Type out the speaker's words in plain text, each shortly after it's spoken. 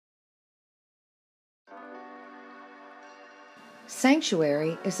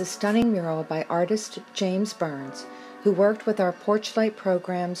Sanctuary is a stunning mural by artist James Burns, who worked with our Porchlight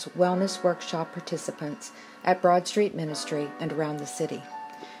Program's Wellness Workshop participants at Broad Street Ministry and around the city.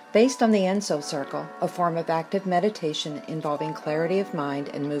 Based on the Enso Circle, a form of active meditation involving clarity of mind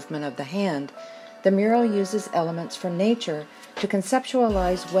and movement of the hand, the mural uses elements from nature to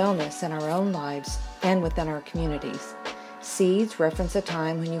conceptualize wellness in our own lives and within our communities. Seeds reference a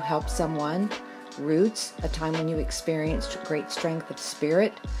time when you helped someone. Roots, a time when you experienced great strength of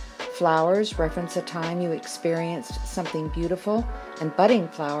spirit. Flowers reference a time you experienced something beautiful. And budding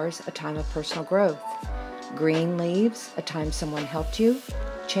flowers, a time of personal growth. Green leaves, a time someone helped you.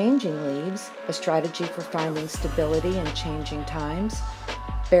 Changing leaves, a strategy for finding stability in changing times.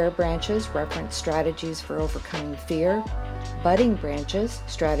 Bare branches reference strategies for overcoming fear. Budding branches,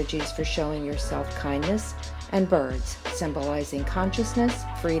 strategies for showing yourself kindness. And birds, symbolizing consciousness,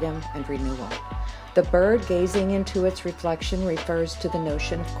 freedom, and renewal. The bird gazing into its reflection refers to the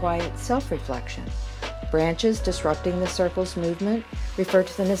notion of quiet self-reflection. Branches disrupting the circle's movement refer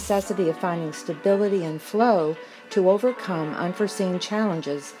to the necessity of finding stability and flow to overcome unforeseen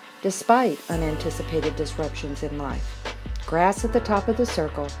challenges despite unanticipated disruptions in life. Grass at the top of the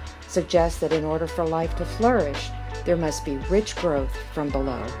circle suggests that in order for life to flourish, there must be rich growth from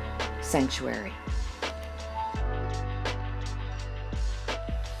below. Sanctuary.